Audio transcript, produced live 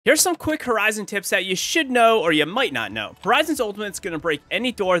Here's some quick Horizon tips that you should know or you might not know. Horizon's ultimate is going to break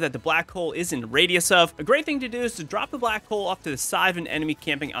any door that the black hole is in radius of. A great thing to do is to drop the black hole off to the side of an enemy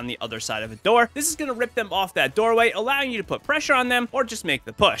camping on the other side of a door. This is going to rip them off that doorway, allowing you to put pressure on them or just make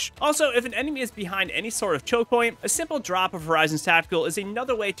the push. Also, if an enemy is behind any sort of choke point, a simple drop of Horizon's tactical is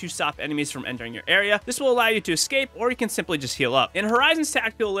another way to stop enemies from entering your area. This will allow you to escape, or you can simply just heal up. And Horizon's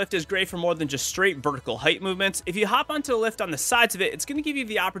tactical lift is great for more than just straight vertical height movements. If you hop onto the lift on the sides of it, it's going to give you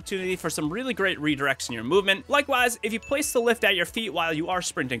the opportunity for some really great redirects in your movement. Likewise, if you place the lift at your feet while you are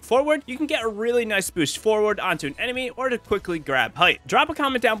sprinting forward, you can get a really nice boost forward onto an enemy or to quickly grab height. Drop a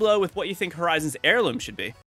comment down below with what you think Horizon's heirloom should be.